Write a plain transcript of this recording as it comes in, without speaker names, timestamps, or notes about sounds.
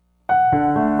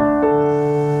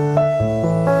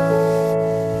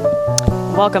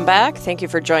Welcome back. Thank you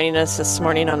for joining us this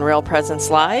morning on Real Presence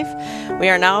Live. We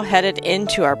are now headed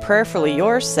into our Prayerfully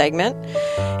Yours segment.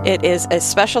 It is a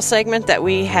special segment that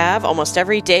we have almost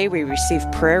every day. We receive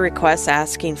prayer requests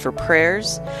asking for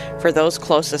prayers for those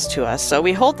closest to us. So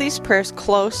we hold these prayers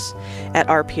close at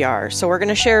RPR. So we're going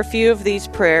to share a few of these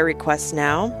prayer requests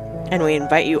now, and we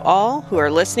invite you all who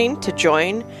are listening to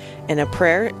join in a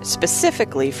prayer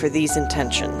specifically for these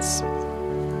intentions.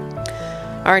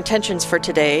 Our intentions for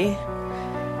today: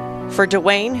 for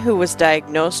Dwayne, who was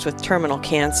diagnosed with terminal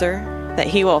cancer, that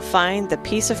he will find the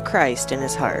peace of Christ in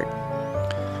his heart.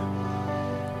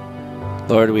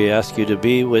 Lord, we ask you to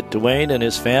be with Dwayne and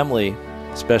his family,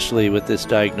 especially with this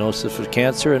diagnosis of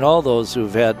cancer, and all those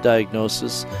who've had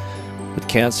diagnosis with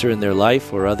cancer in their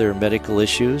life or other medical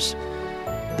issues,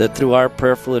 that through our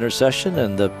prayerful intercession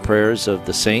and the prayers of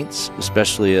the saints,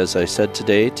 especially as I said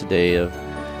today of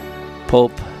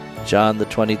Pope John the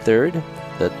 23rd,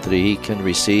 that he can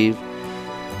receive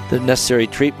the necessary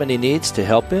treatment he needs to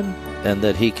help him, and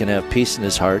that he can have peace in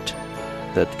his heart,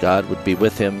 that God would be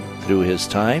with him through his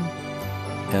time,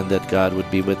 and that God would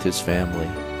be with his family.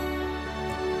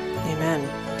 Amen.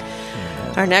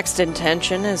 Our next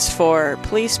intention is for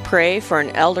please pray for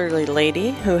an elderly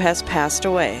lady who has passed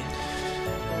away.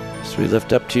 So we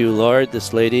lift up to you, Lord,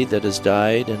 this lady that has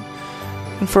died, and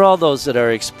for all those that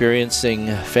are experiencing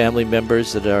family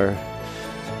members that are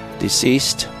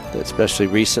deceased, especially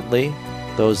recently,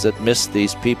 those that miss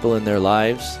these people in their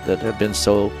lives that have been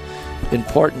so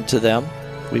important to them.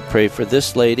 We pray for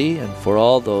this lady and for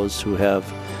all those who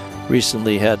have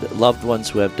recently had loved ones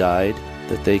who have died,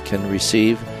 that they can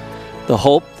receive the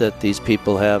hope that these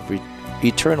people have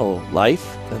eternal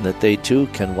life, and that they too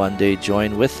can one day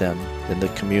join with them in the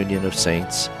communion of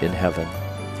saints in heaven.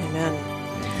 Amen.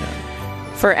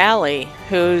 For Allie,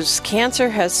 whose cancer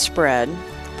has spread,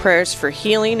 prayers for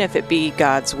healing if it be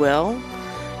God's will,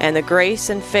 and the grace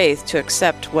and faith to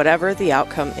accept whatever the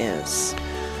outcome is.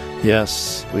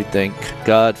 Yes, we thank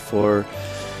God for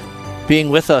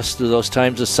being with us through those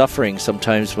times of suffering,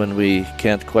 sometimes when we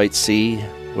can't quite see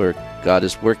where God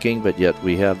is working, but yet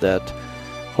we have that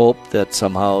hope that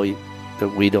somehow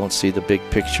that we don't see the big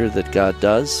picture that God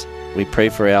does. We pray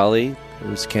for Allie,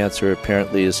 whose cancer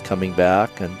apparently is coming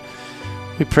back, and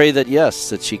we pray that, yes,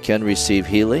 that she can receive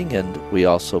healing, and we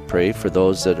also pray for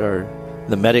those that are in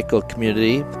the medical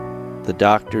community, the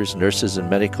doctors, nurses, and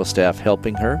medical staff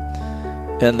helping her,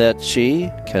 and that she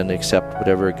can accept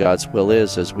whatever God's will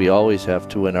is, as we always have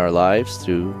to in our lives,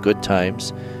 through good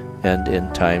times and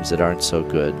in times that aren't so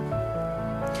good.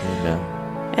 Amen.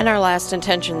 And our last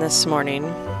intention this morning: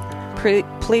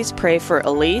 please pray for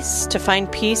Elise to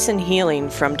find peace and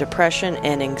healing from depression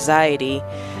and anxiety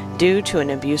due to an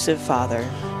abusive father.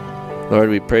 Lord,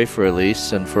 we pray for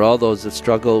Elise and for all those that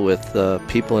struggle with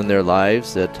people in their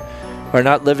lives that are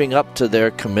not living up to their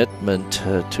commitment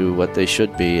to what they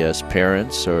should be as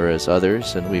parents or as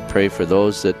others. And we pray for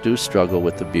those that do struggle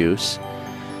with abuse.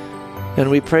 And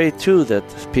we pray, too, that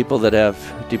people that have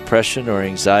depression or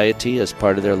anxiety as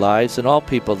part of their lives, and all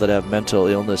people that have mental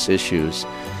illness issues.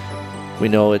 We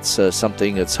know it's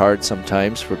something that's hard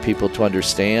sometimes for people to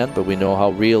understand, but we know how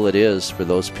real it is for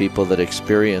those people that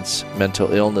experience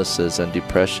mental illnesses and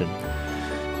depression.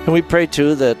 And we pray,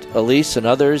 too, that Elise and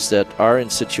others that are in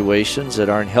situations that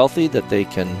aren't healthy, that they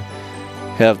can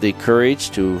have the courage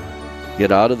to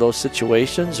get out of those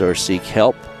situations or seek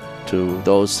help to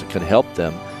those that can help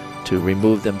them to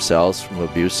remove themselves from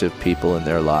abusive people in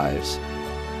their lives.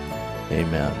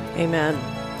 Amen. Amen.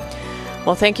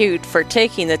 Well, thank you for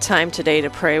taking the time today to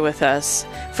pray with us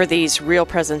for these Real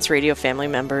Presence Radio family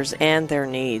members and their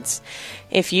needs.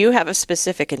 If you have a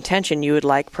specific intention you would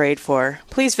like prayed for,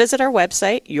 please visit our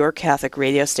website,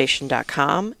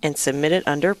 yourcatholicradiostation.com, and submit it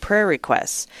under prayer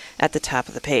requests at the top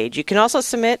of the page. You can also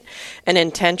submit an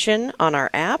intention on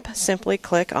our app. Simply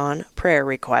click on prayer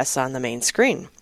requests on the main screen.